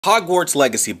Hogwarts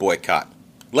Legacy boycott.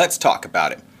 Let's talk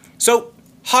about it. So,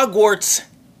 Hogwarts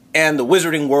and the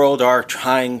Wizarding World are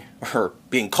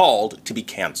being called to be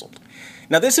cancelled.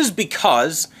 Now, this is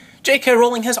because J.K.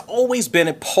 Rowling has always been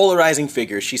a polarizing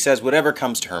figure. She says whatever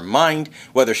comes to her mind,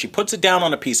 whether she puts it down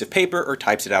on a piece of paper or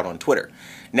types it out on Twitter.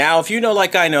 Now, if you know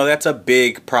like I know, that's a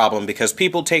big problem because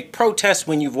people take protest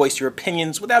when you voice your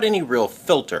opinions without any real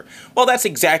filter. Well, that's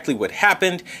exactly what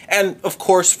happened, and of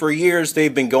course, for years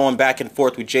they've been going back and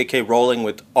forth with J.K. Rowling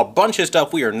with a bunch of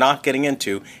stuff we are not getting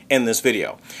into in this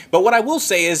video. But what I will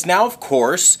say is now, of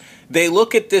course, they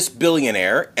look at this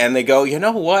billionaire and they go, you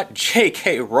know what,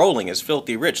 J.K. Rowling is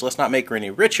filthy rich, let's not make her any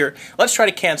richer, let's try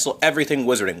to cancel everything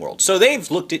Wizarding World. So they've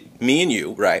looked at me and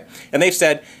you, right, and they've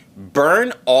said,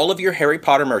 burn all of your Harry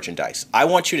Potter merchandise. I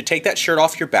want you to take that shirt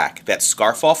off your back, that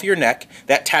scarf off your neck,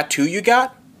 that tattoo you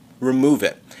got, remove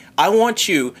it. I want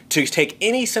you to take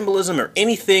any symbolism or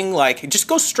anything, like, just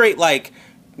go straight like,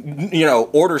 you know,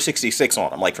 Order 66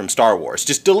 on them, like from Star Wars.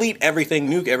 Just delete everything,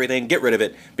 nuke everything, get rid of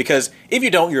it, because if you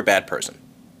don't, you're a bad person.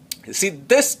 See,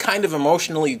 this kind of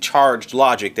emotionally charged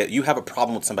logic that you have a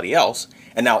problem with somebody else,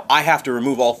 and now I have to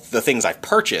remove all the things I've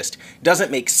purchased,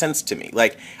 doesn't make sense to me.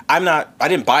 Like, I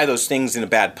didn't buy those things in a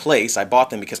bad place. I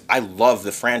bought them because I love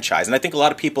the franchise. And I think a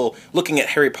lot of people looking at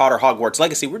Harry Potter Hogwarts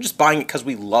Legacy, we're just buying it because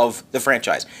we love the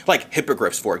franchise. Like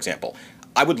hippogriffs, for example.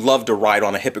 I would love to ride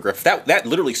on a hippogriff. That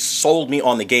literally sold me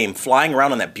on the game, flying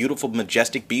around on that beautiful,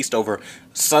 majestic beast over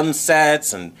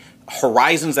sunsets and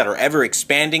horizons that are ever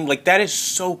expanding. Like, that is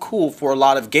so cool for a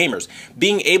lot of gamers.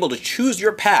 Being able to choose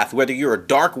your path, whether you're a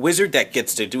dark wizard that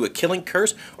gets to do a killing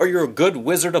curse or you're a good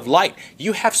wizard of light.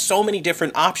 You have so many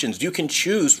different options. You can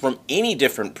choose from any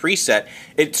different preset.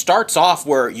 It starts off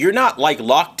where you're not like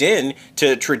locked in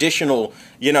to traditional,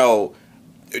 you know,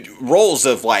 roles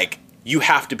of like, you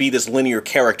have to be this linear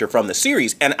character from the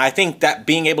series. And I think that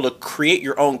being able to create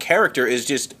your own character is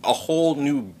just a whole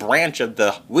new branch of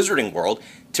the Wizarding World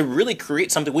to really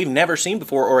create something we've never seen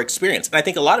before or experienced. And I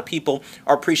think a lot of people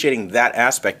are appreciating that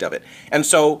aspect of it. And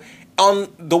so,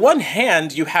 on the one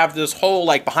hand, you have this whole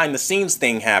like behind the scenes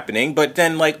thing happening, but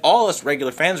then like all us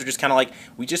regular fans are just kind of like,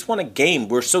 we just want a game.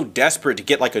 We're so desperate to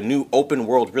get like a new open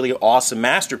world, really awesome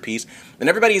masterpiece. And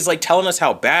everybody's like telling us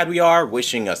how bad we are,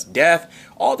 wishing us death,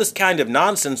 all this kind of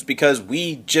nonsense because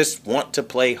we just want to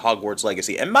play Hogwarts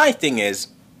Legacy. And my thing is,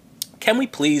 can we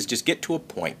please just get to a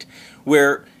point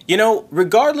where, you know,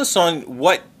 regardless on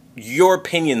what your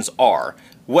opinions are,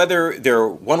 whether they're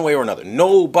one way or another,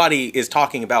 nobody is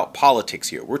talking about politics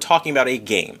here. We're talking about a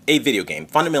game, a video game,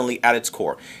 fundamentally at its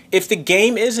core. If the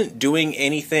game isn't doing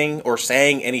anything or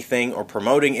saying anything or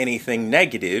promoting anything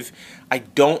negative, I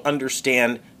don't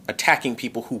understand attacking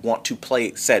people who want to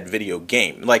play said video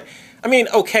game. Like, I mean,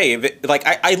 okay,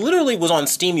 I literally was on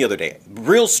Steam the other day.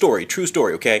 Real story, true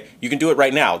story, okay? You can do it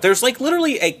right now. There's like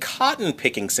literally a cotton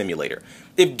picking simulator.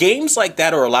 If games like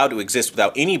that are allowed to exist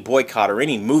without any boycott or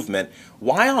any movement,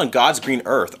 why on God's green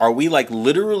earth are we like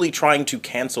literally trying to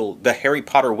cancel the Harry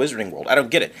Potter Wizarding World? I don't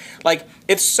get it. Like,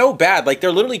 it's so bad. Like,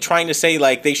 they're literally trying to say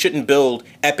like they shouldn't build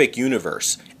Epic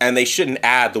Universe and they shouldn't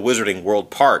add the Wizarding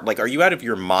World part. Like, are you out of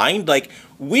your mind? Like,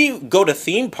 we go to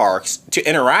theme parks to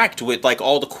interact with like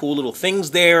all the cool little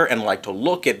things there and like to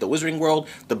look at the Wizarding World,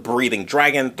 the breathing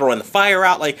dragon throwing the fire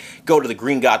out, like go to the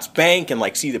Gringotts Bank and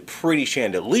like see the pretty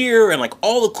chandelier and like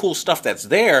all the cool stuff that's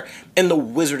there in the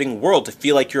Wizarding World to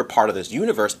feel like you're a part of this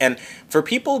universe. And for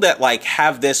people that like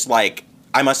have this like,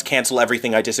 I must cancel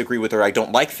everything I disagree with or I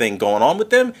don't like thing going on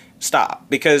with them, stop.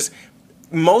 Because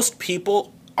most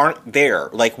people aren't there.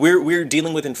 Like, we're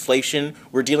dealing with inflation,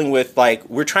 we're dealing with like,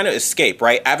 we're trying to escape,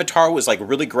 right? Avatar was like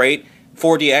really great,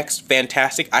 4DX,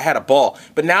 fantastic, I had a ball,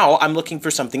 but now I'm looking for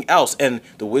something else, and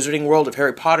the Wizarding World of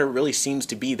Harry Potter really seems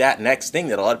to be that next thing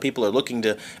that a lot of people are looking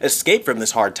to escape from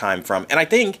this hard time from. And I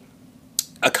think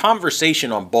a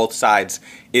conversation on both sides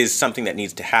is something that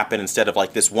needs to happen instead of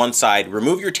like this one side,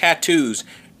 remove your tattoos,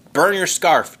 burn your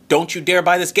scarf, don't you dare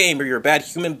buy this game or you're a bad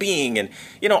human being. And,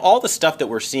 you know, all the stuff that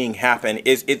we're seeing happen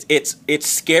is, it's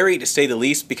scary to say the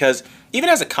least, because even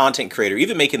as a content creator,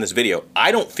 even making this video,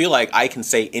 I don't feel like I can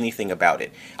say anything about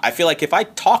it. I feel like if I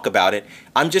talk about it,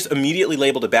 I'm just immediately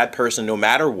labeled a bad person no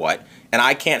matter what, and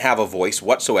I can't have a voice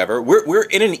whatsoever. We're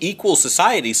in an equal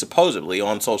society, supposedly,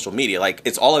 on social media. Like,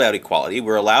 it's all about equality.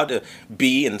 We're allowed to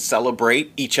be and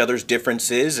celebrate each other's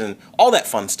differences and all that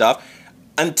fun stuff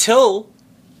until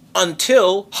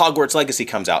Hogwarts Legacy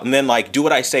comes out, and then like, do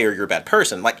what I say or you're a bad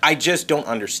person. Like, I just don't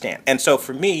understand. And so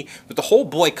for me, with the whole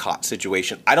boycott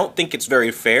situation, I don't think it's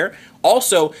very fair.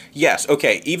 Also, yes,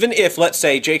 okay, even if, let's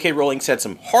say, J.K. Rowling said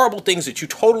some horrible things that you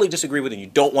totally disagree with and you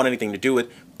don't want anything to do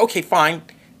with, okay, fine.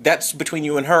 That's between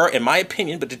you and her, in my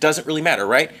opinion, but it doesn't really matter,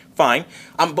 right? Fine.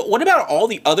 But what about all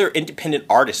the other independent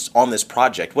artists on this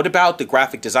project? What about the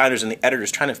graphic designers and the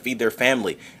editors trying to feed their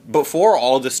family before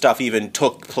all of this stuff even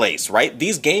took place, right?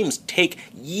 These games take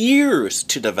years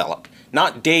to develop,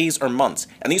 not days or months.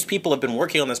 And these people have been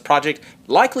working on this project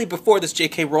likely before this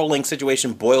J.K. Rowling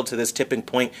situation boiled to this tipping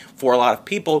point for a lot of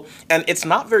people. And it's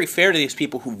not very fair to these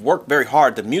people who've worked very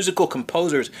hard, the musical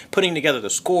composers, putting together the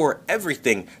score,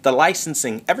 everything, the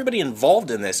licensing, everybody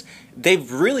involved in this. They've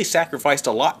really sacrificed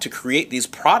a lot to create these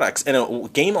products in a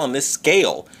game on this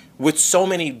scale with so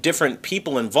many different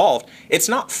people involved. It's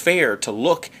not fair to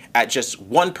look at just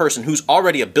one person who's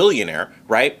already a billionaire,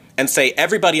 right, and say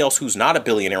everybody else who's not a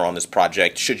billionaire on this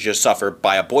project should just suffer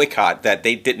by a boycott that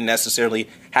they didn't necessarily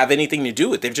have anything to do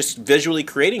with. They're just visually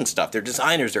creating stuff. They're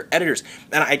designers, they're editors.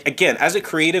 And again, as a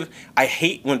creative, I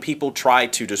hate when people try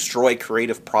to destroy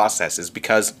creative processes,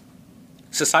 because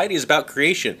society is about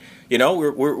creation. You know,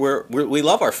 we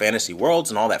love our fantasy worlds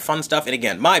and all that fun stuff. And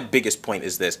again, my biggest point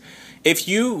is this. If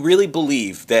you really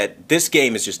believe that this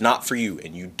game is just not for you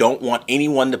and you don't want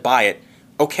anyone to buy it,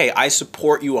 okay, I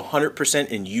support you 100%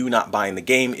 in you not buying the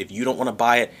game. If you don't want to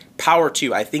buy it, power to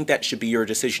you. I think that should be your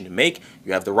decision to make.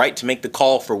 You have the right to make the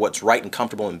call for what's right and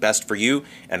comfortable and best for you,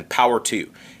 and power to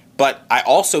you. But I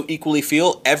also equally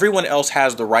feel everyone else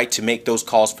has the right to make those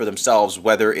calls for themselves,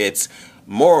 whether it's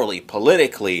morally,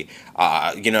 politically,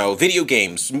 you know, video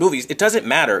games, movies. It doesn't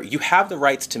matter. You have the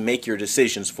rights to make your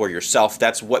decisions for yourself.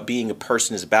 That's what being a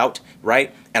person is about,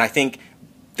 right? And I think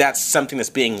that's something that's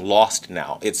being lost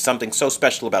now. It's something so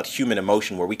special about human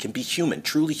emotion, where we can be human,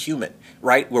 truly human,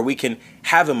 right? Where we can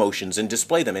have emotions and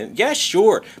display them. And yeah,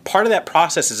 sure, part of that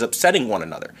process is upsetting one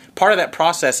another. Part of that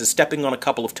process is stepping on a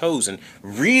couple of toes and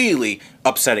really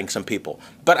upsetting some people.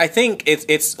 But I think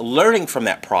it's learning from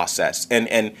that process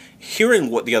and hearing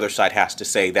what the other side has to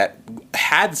say that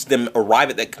has them arrive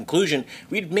at that conclusion.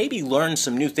 We'd maybe learn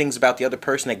some new things about the other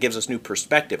person that gives us new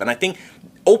perspective. And I think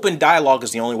open dialogue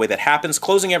is the only way that happens.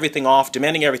 Closing everything off,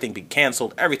 demanding everything be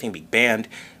canceled, everything be banned.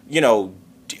 You know,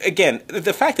 again,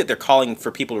 the fact that they're calling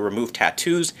for people to remove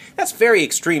tattoos, that's very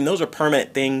extreme. Those are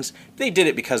permanent things. They did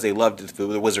it because they loved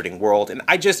the wizarding world. And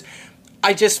I just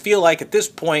feel like at this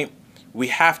point, we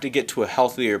have to get to a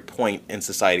healthier point in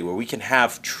society where we can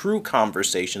have true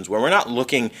conversations, where we're not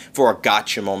looking for a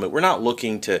gotcha moment. We're not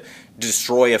looking to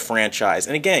destroy a franchise.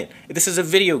 And again, this is a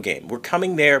video game. We're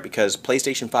coming there because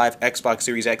PlayStation 5, Xbox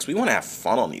Series X, we want to have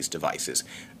fun on these devices.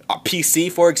 PC,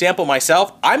 for example,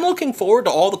 myself, I'm looking forward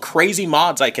to all the crazy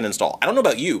mods I can install. I don't know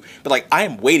about you, but like, I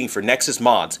am waiting for Nexus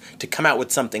Mods to come out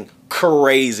with something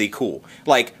crazy cool.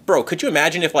 Like, bro, could you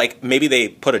imagine if like maybe they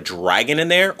put a dragon in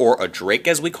there, or a drake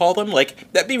as we call them?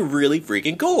 Like, that'd be really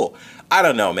freaking cool. I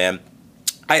don't know, man.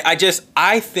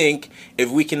 I think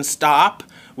if we can stop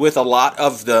with a lot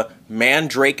of the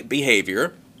mandrake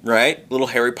behavior, right? Little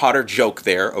Harry Potter joke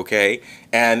there, okay?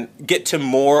 And get to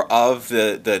more of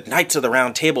the Knights of the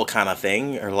Round Table kind of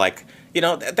thing, or like, you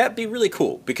know, that'd be really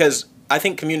cool, because I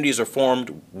think communities are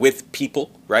formed with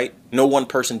people, right? No one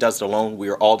person does it alone. We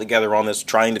are all together on this,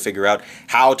 trying to figure out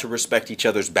how to respect each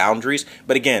other's boundaries.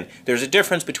 But again, there's a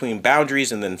difference between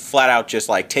boundaries and then flat out just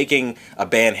like taking a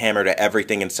ban hammer to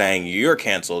everything and saying, you're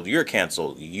canceled, you're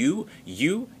canceled. You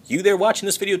there watching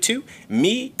this video too?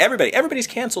 Me, everybody's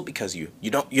canceled because you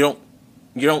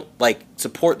don't like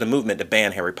support the movement to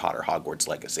ban Harry Potter Hogwarts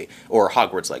Legacy, or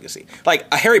Hogwarts Legacy. Like,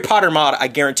 a Harry Potter mod, I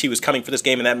guarantee, was coming for this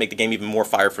game, and that'd make the game even more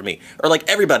fire for me. Or like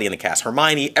everybody in the cast,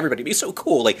 Hermione, everybody, it'd be so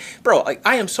cool. Like, bro, like,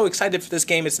 I am so excited for this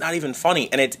game. It's not even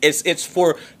funny, and it's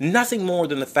for nothing more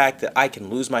than the fact that I can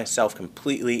lose myself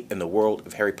completely in the world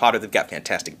of Harry Potter. They've got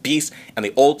Fantastic Beasts and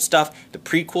the old stuff, the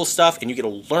prequel stuff, and you get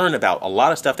to learn about a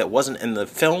lot of stuff that wasn't in the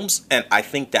films. And I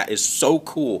think that is so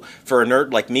cool for a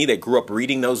nerd like me that grew up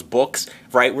reading those books.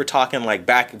 Right, we're talking like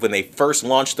back when they first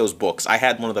launched those books. I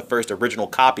had one of the first original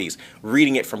copies,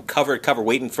 reading it from cover to cover,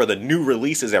 waiting for the new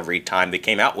releases every time they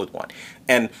came out with one.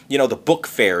 And, you know, the book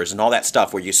fairs and all that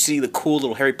stuff where you see the cool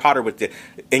little Harry Potter with the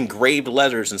engraved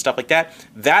letters and stuff like that.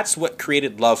 That's what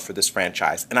created love for this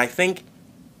franchise. And I think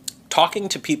talking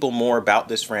to people more about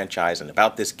this franchise and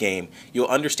about this game, you'll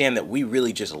understand that we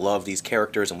really just love these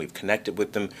characters, and we've connected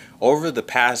with them over the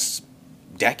past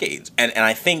decades. And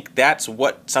I think that's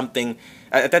something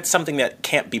that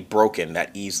can't be broken that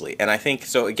easily. And I think,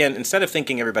 so again, instead of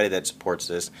thinking everybody that supports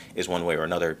this is one way or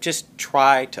another, just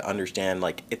try to understand,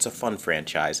 like, it's a fun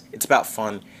franchise. It's about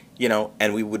fun, you know,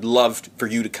 and we would love for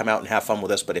you to come out and have fun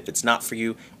with us. But if it's not for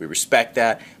you, we respect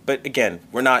that. But again,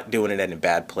 we're not doing it in a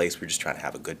bad place. We're just trying to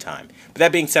have a good time. But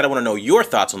that being said, I want to know your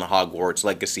thoughts on the Hogwarts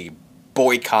Legacy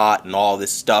boycott and all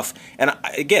this stuff. And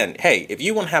again, hey, if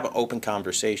you want to have an open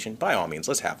conversation, by all means,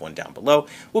 let's have one down below.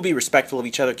 We'll be respectful of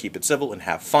each other, keep it civil, and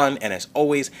have fun. And as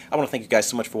always, I want to thank you guys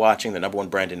so much for watching the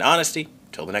 #1 brand in honesty.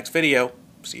 Till the next video,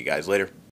 see you guys later.